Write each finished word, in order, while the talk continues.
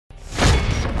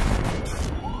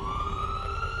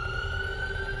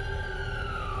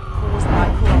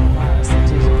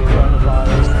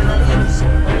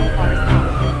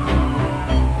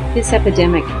This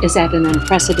epidemic is at an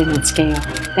unprecedented scale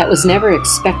that was never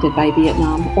expected by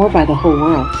Vietnam or by the whole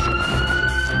world.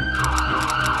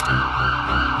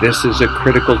 This is a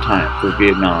critical time for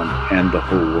Vietnam and the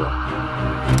whole world.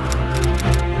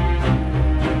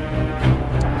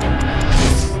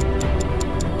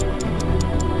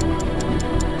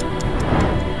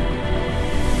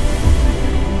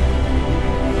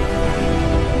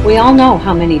 We all know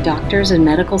how many doctors and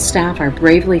medical staff are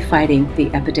bravely fighting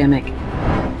the epidemic.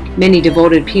 Many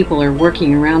devoted people are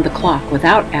working around the clock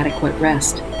without adequate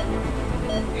rest.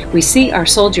 We see our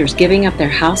soldiers giving up their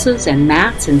houses and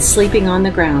mats and sleeping on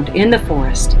the ground in the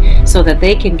forest so that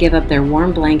they can give up their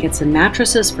warm blankets and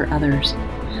mattresses for others.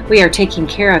 We are taking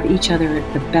care of each other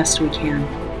the best we can.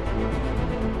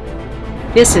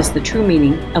 This is the true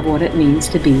meaning of what it means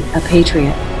to be a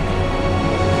patriot.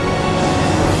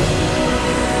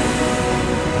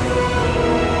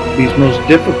 These most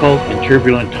difficult and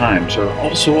turbulent times are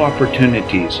also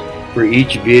opportunities for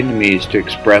each Vietnamese to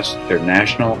express their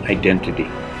national identity.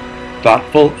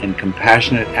 Thoughtful and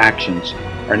compassionate actions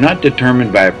are not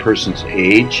determined by a person's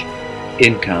age,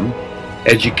 income,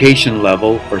 education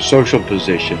level, or social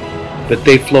position, but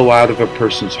they flow out of a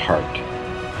person's heart.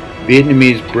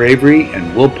 Vietnamese bravery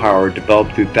and willpower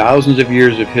developed through thousands of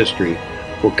years of history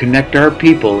will connect our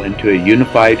people into a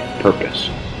unified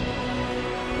purpose.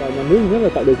 Nhà nước rất là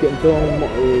tạo điều kiện cho mọi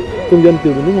công dân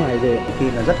từ nước ngoài về. Thì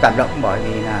là rất cảm động bởi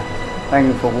vì là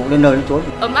anh phục vụ đến nơi đến chốn.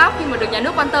 Ấm áp khi mà được nhà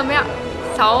nước quan tâm ấy ạ.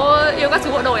 Cháu yêu các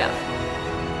chú bộ đội ạ.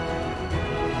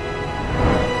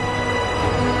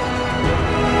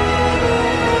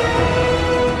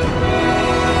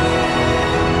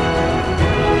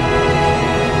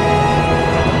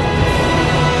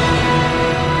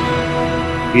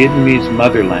 Vietnamese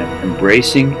motherland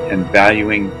embracing and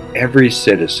valuing every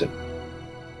citizen.